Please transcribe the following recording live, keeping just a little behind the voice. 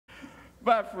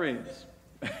My friends,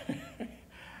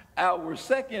 our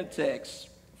second text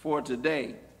for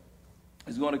today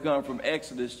is going to come from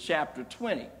Exodus chapter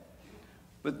 20.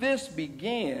 But this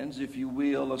begins, if you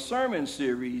will, a sermon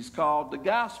series called The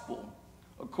Gospel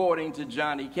According to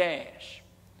Johnny Cash.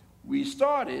 We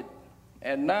started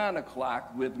at 9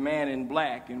 o'clock with Man in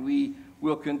Black, and we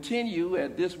will continue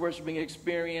at this worshiping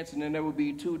experience, and then there will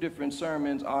be 2 different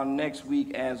sermons on next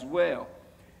week as well.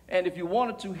 And if you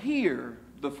wanted to hear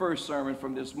the first sermon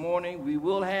from this morning, we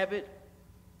will have it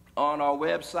on our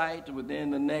website within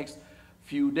the next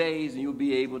few days, and you'll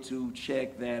be able to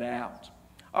check that out.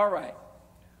 All right.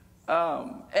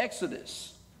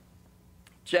 Exodus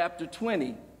chapter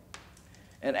 20.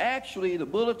 And actually, the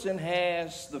bulletin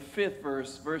has the 5th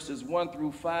verse, verses 1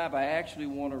 through 5. I actually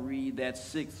want to read that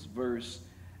 6th verse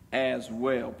as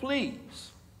well.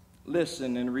 Please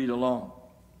listen and read along.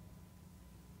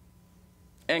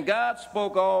 And God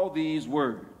spoke all these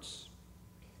words.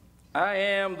 I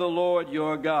am the Lord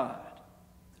your God,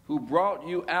 who brought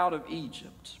you out of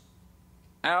Egypt,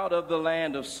 out of the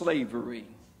land of slavery.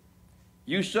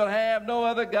 You shall have no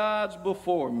other gods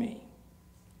before me.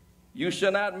 You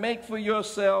shall not make for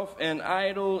yourself an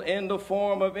idol in the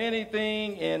form of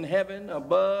anything in heaven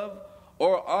above,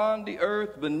 or on the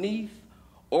earth beneath,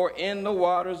 or in the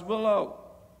waters below.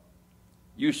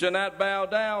 You shall not bow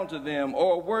down to them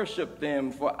or worship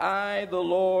them, for I, the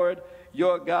Lord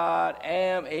your God,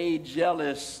 am a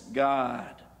jealous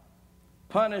God,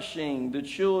 punishing the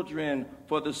children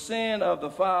for the sin of the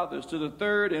fathers to the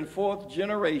 3rd and 4th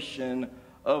generation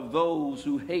of those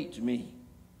who hate me,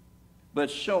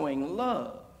 but showing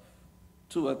love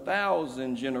to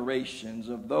 1,000 generations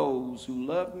of those who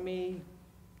love me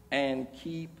and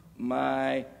keep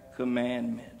my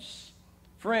commandments.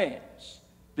 Friends,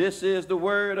 this is the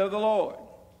word of the Lord.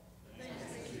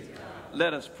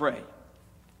 Let us pray.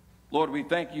 Lord, we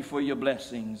thank you for your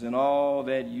blessings and all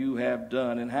that you have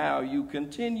done and how you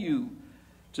continue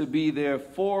to be there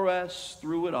for us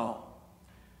through it all.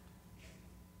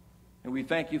 And we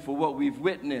thank you for what we've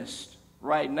witnessed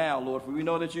right now, Lord, for we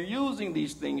know that you're using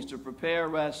these things to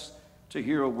prepare us to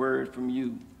hear a word from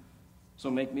you. So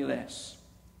make me less.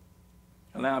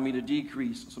 Allow me to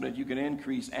decrease so that you can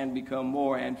increase and become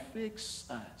more, and fix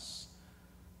us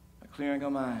by clearing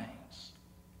our minds,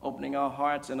 opening our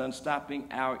hearts and unstopping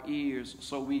our ears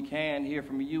so we can hear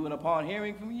from you. And upon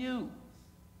hearing from you,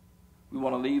 we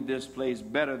want to leave this place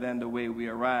better than the way we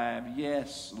arrived.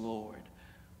 Yes, Lord,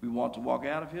 we want to walk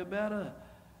out of here better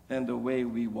than the way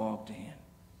we walked in.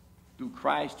 Through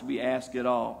Christ we ask it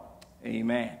all.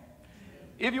 Amen.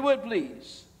 If you would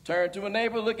please turn to a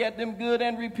neighbor, look at them good,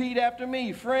 and repeat after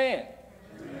me. Friend,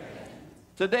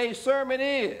 today's sermon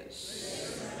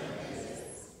is,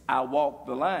 I walk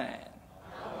the line.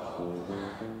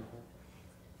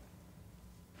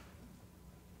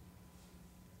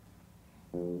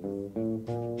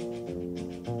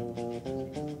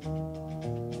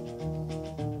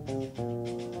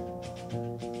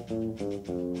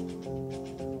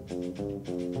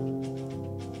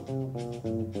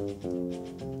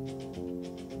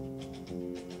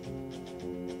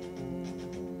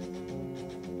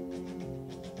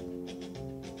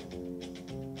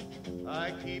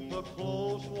 I keep a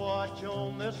close watch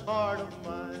on this heart of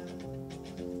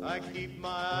mine. I keep my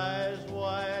eyes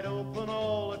wide open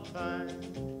all the time.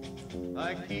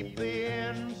 I keep the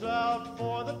ends out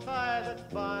for the tie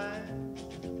that binds.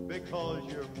 Because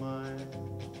you're mine,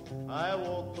 I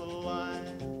walk the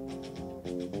line.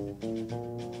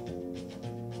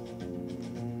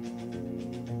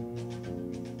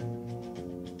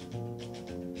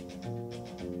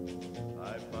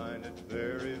 I find it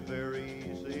very, very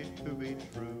easy to be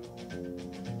true.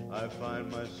 I find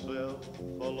myself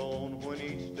alone when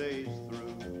each day's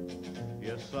through.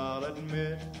 Yes, I'll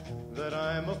admit that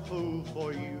I'm a fool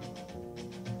for you.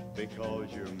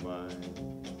 Because you're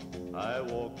mine, I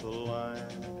walk the line.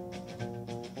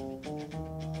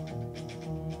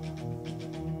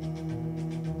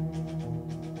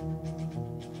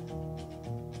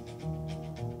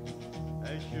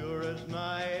 As sure as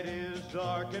night is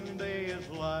dark and day is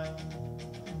light,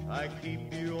 I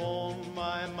keep you on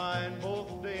my mind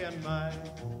both day and night.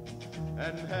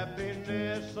 And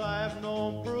happiness I've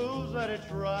known proves that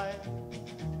it's right.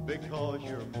 Because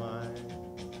you're mine,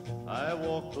 I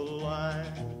walk the line.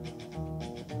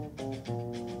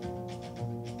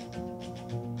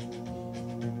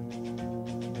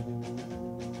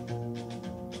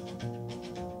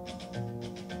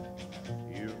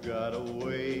 You've got a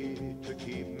way to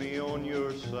keep me on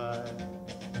your side.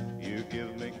 You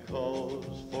give me cause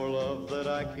for love that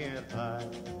I can't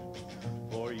hide.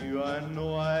 For you I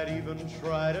know I'd even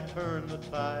try to turn the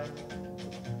tide.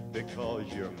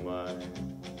 because you're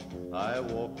mine. I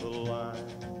walk the line.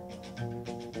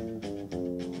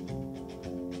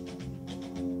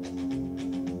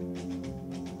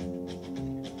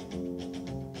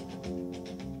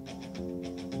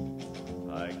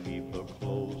 I keep a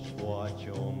close watch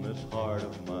on this heart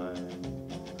of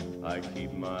mine. I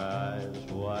keep my eyes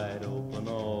wide open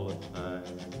all the time.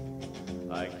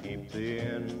 I keep the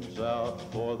ends out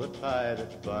for the tie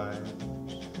that binds.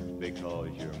 Because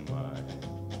you're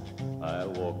mine, I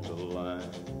walk the line.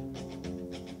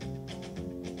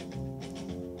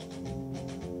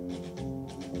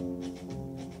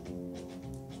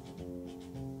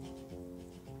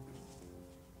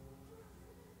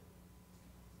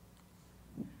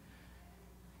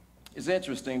 It's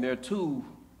interesting, there are two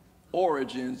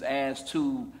origins as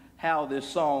to how this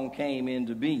song came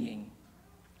into being.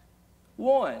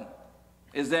 One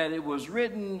is that it was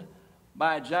written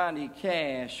by Johnny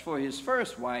Cash for his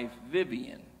first wife,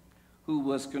 Vivian, who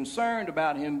was concerned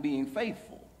about him being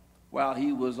faithful while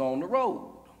he was on the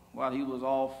road, while he was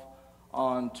off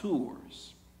on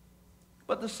tours.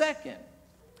 But the second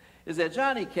is that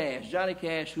Johnny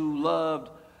Cash, who loved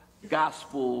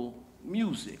gospel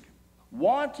music,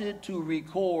 wanted to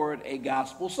record a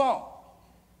gospel song.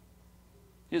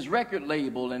 His record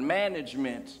label and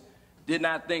management did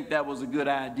not think that was a good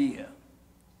idea,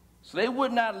 so they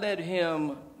would not let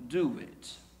him do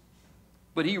it.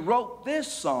 But he wrote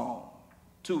this song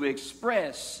to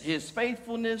express his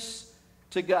faithfulness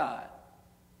to God.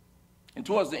 And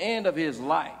towards the end of his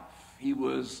life, he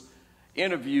was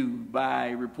interviewed by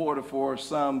a reporter for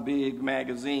some big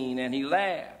magazine, and he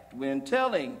laughed when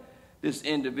telling this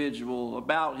individual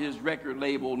about his record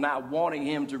label not wanting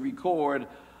him to record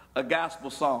a gospel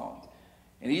song.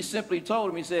 And he simply told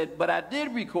him, he said, "But I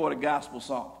did record a gospel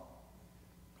song,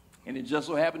 and it just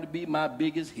so happened to be my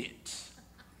biggest hit.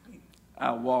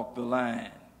 I walk the line."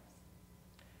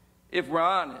 If we're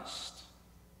honest,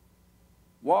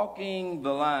 walking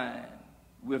the line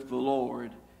with the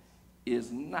Lord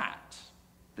is not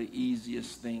the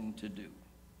easiest thing to do.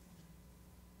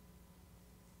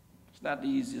 It's not the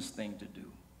easiest thing to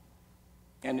do.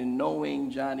 And in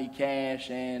knowing Johnny Cash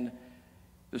and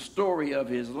the story of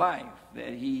his life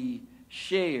that he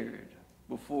shared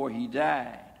before he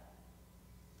died,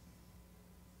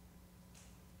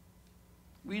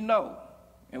 we know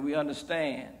and we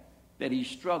understand that he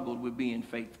struggled with being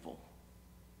faithful.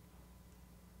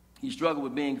 He struggled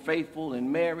with being faithful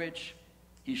in marriage.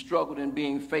 He struggled in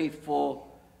being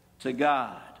faithful to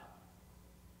God.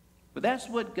 But that's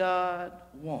what God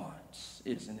wants,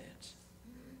 isn't it?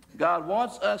 God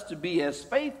wants us to be as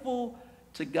faithful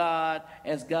to God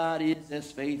as God is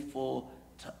as faithful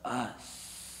to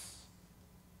us.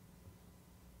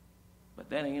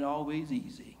 But that ain't always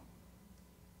easy.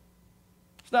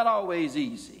 It's not always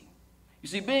easy. You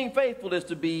see, being faithful is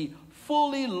to be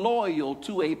fully loyal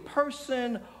to a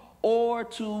person or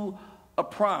to a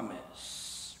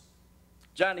promise.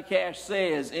 Johnny Cash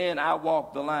says in I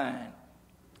Walk the Line,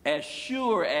 "As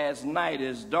sure as night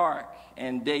is dark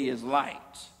and day is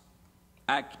light,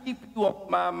 I keep you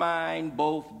on my mind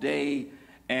both day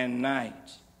and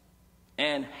night.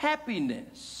 And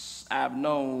happiness I've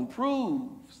known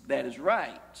proves that is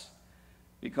right,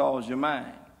 because you're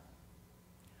mine.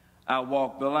 I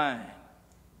walk the line."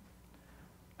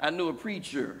 I knew a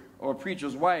preacher, or a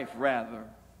preacher's wife rather,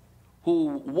 who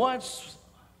once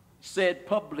said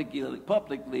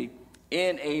publicly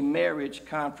in a marriage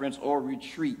conference or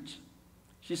retreat,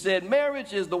 she said,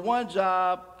 "Marriage is the one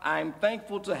job I'm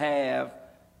thankful to have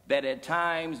that at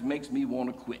times makes me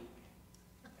want to quit."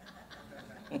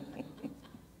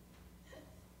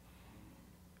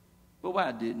 But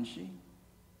why didn't she?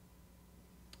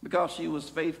 Because she was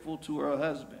faithful to her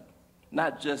husband,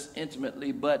 not just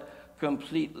intimately, but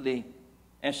completely.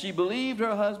 And she believed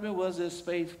her husband was as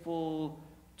faithful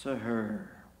to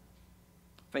her.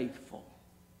 Faithful.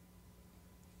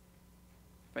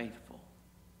 Faithful.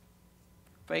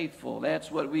 Faithful.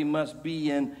 That's what we must be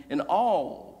in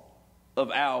all of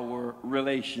our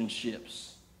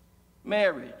relationships.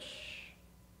 Marriage,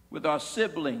 with our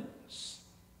siblings,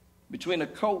 between a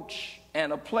coach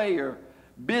and a player,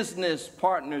 business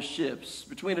partnerships,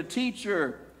 between a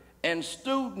teacher and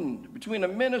student, between a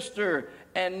minister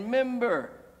and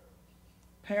member,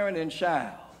 parent and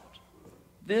child.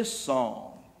 This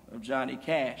song of Johnny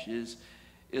Cash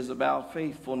is about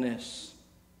faithfulness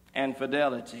and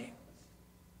fidelity.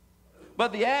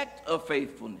 But the act of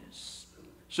faithfulness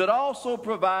should also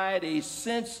provide a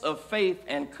sense of faith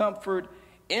and comfort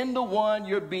in the one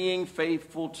you're being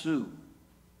faithful to.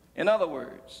 In other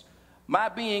words, my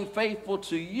being faithful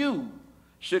to you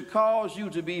should cause you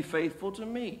to be faithful to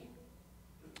me.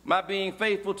 My being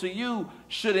faithful to you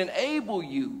should enable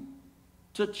you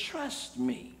to trust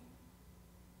me.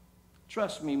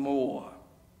 Trust me more.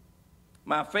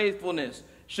 My faithfulness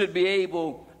should be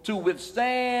able to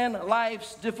withstand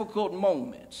life's difficult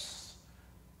moments.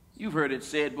 You've heard it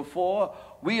said before,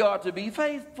 we are to be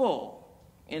faithful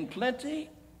in plenty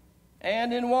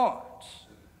and in want,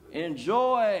 in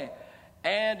joy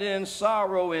and in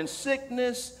sorrow, in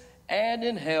sickness and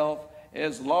in health,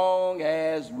 as long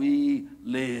as we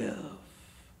live.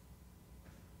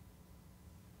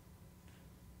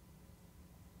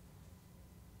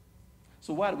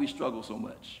 So why do we struggle so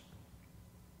much?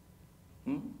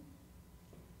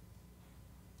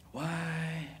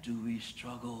 Why do we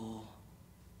struggle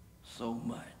so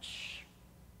much?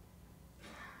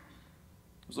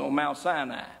 It was on Mount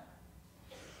Sinai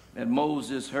that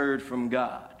Moses heard from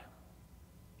God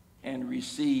and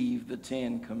received the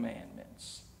 10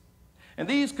 Commandments. And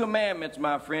these commandments,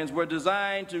 my friends, were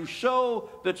designed to show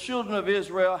the children of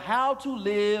Israel how to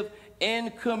live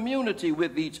in community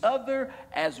with each other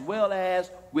as well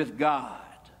as with God.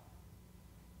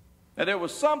 Now, there were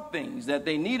some things that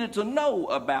they needed to know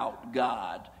about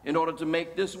God in order to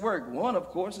make this work. One, of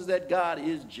course, is that God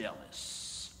is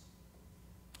jealous.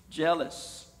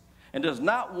 Jealous. And does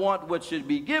not want what should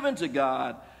be given to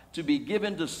God to be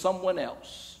given to someone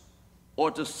else or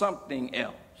to something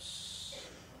else.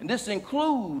 And this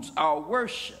includes our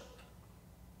worship,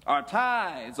 our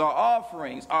tithes, our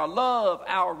offerings, our love,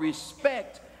 our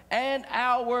respect, and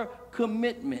our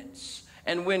commitments.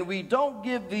 And when we don't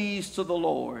give these to the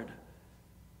Lord,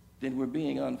 then we're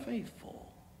being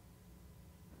unfaithful.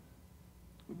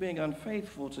 We're being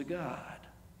unfaithful to God.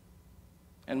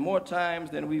 And more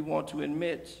times than we want to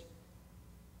admit,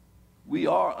 we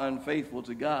are unfaithful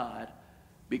to God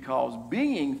because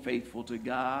being faithful to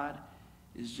God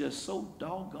is just so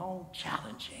doggone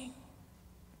challenging.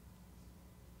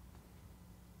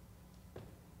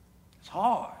 It's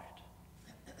hard.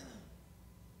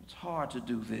 It's hard to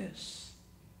do this.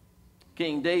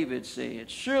 King David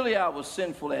said, "Surely I was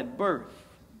sinful at birth,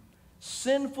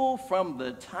 sinful from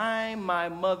the time my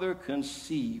mother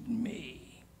conceived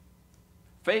me."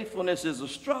 Faithfulness is a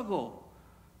struggle,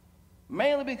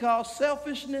 mainly because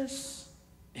selfishness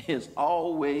is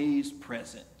always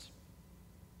present.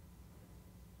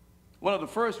 One of the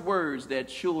first words that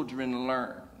children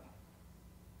learn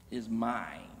is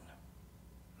mine.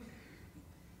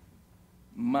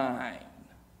 Mine.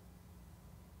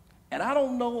 And I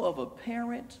don't know of a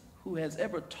parent who has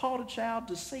ever taught a child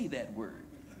to say that word.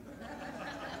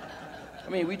 I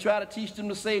mean, we try to teach them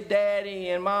to say daddy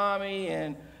and mommy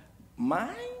and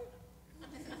mine,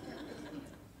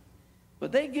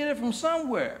 but they get it from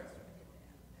somewhere.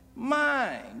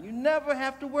 Mine. You never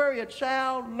have to worry. A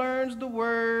child learns the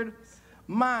word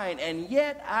mine. And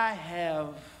yet I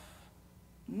have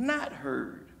not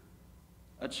heard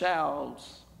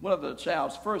one of the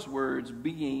child's first words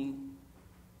being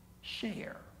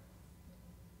share.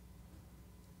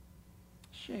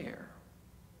 Share.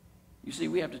 You see,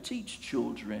 we have to teach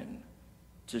children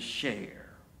to share.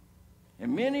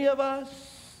 And many of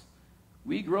us,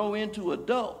 we grow into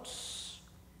adults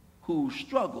who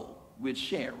struggle with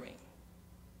sharing.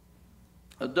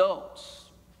 Adults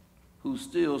who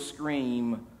still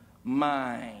scream,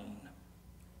 mine.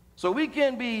 So we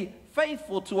can be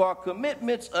faithful to our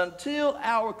commitments until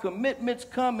our commitments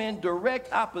come in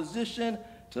direct opposition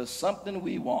to something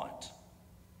we want,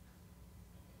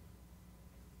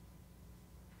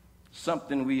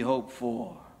 something we hope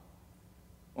for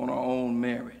on our own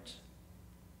merit.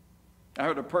 I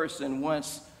heard a person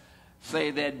once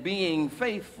say that being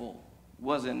faithful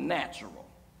wasn't natural.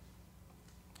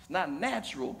 It's not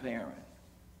natural, parent,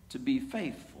 to be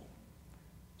faithful.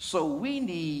 So we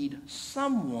need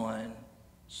someone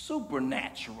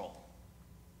supernatural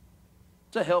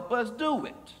to help us do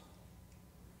it,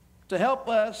 to help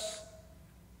us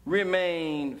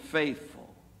remain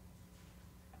faithful.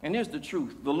 And here's the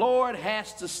truth. The Lord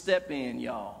has to step in,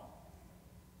 y'all,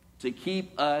 to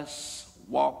keep us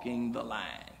walking the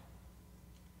line.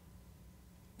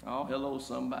 Oh, hello,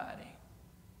 somebody.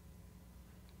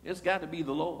 It's got to be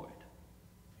the Lord.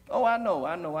 Oh, I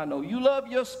know. You love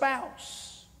your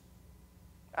spouse.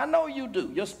 I know you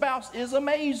do. Your spouse is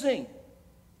amazing.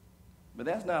 But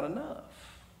that's not enough.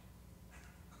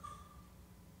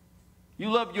 You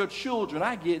love your children.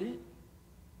 I get it.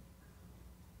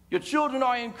 Your children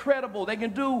are incredible. They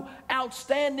can do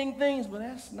outstanding things, but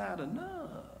that's not enough.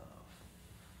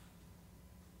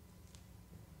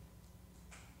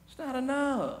 It's not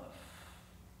enough.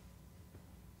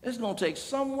 It's going to take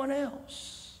someone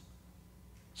else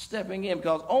stepping in,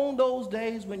 because on those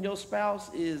days when your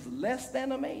spouse is less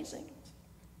than amazing,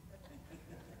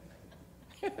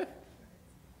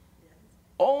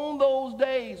 On those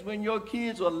days when your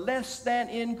kids are less than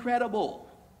incredible,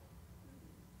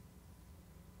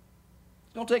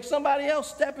 it's going to take somebody else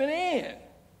stepping in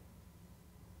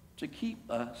to keep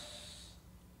us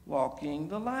walking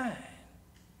the line.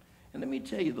 And let me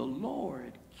tell you, the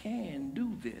Lord can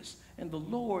do this. And the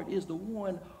Lord is the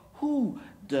one who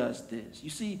does this. You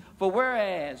see, for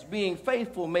whereas being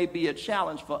faithful may be a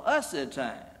challenge for us at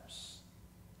times,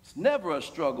 it's never a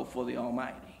struggle for the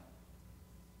Almighty.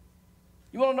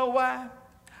 You want to know why?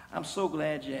 I'm so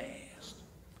glad you asked.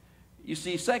 You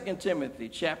see, 2 Timothy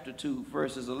chapter 2,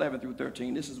 verses 11 through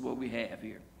 13, this is what we have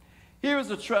here. Here is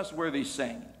a trustworthy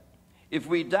saying. If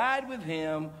we died with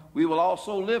him, we will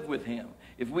also live with him.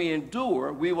 If we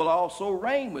endure, we will also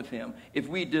reign with him. If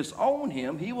we disown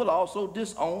him, he will also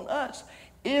disown us.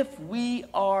 If we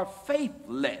are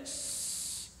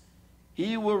faithless,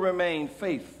 he will remain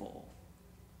faithful,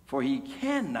 for he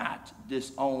cannot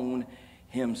disown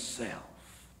himself.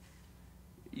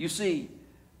 You see,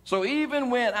 so even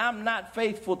when I'm not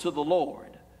faithful to the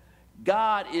Lord,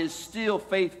 God is still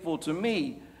faithful to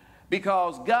me,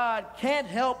 because God can't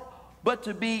help but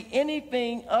to be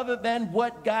anything other than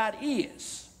what God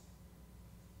is.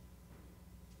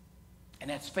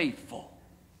 And that's faithful.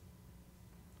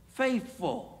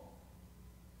 Faithful.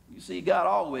 You see, God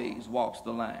always walks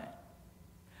the line.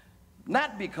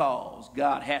 Not because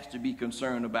God has to be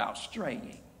concerned about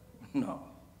straying. No.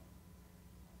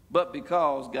 But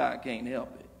because God can't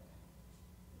help it.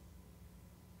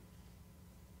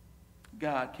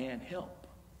 God can't help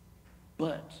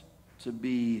but to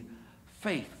be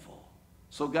faithful.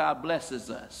 So God blesses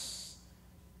us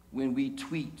when we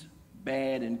tweet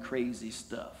bad and crazy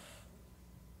stuff.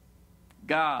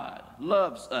 God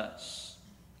loves us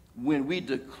when we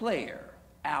declare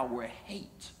our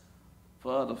hate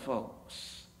for other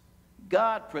folks.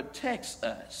 God protects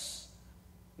us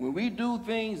when we do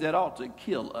things that ought to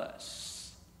kill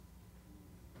us.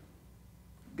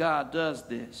 God does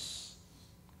this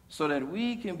so that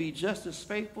we can be just as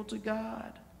faithful to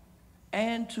God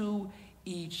and to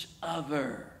each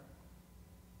other.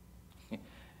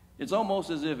 It's almost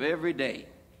as if every day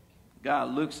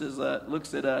God looks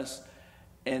at us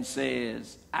and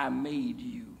says, I made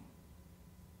you,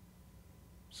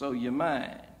 so you're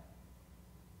mine,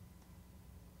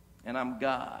 and I'm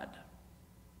God,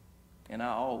 and I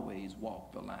always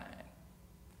walk the line.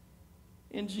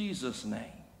 In Jesus'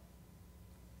 name,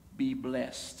 be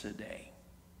blessed today.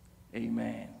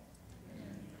 Amen.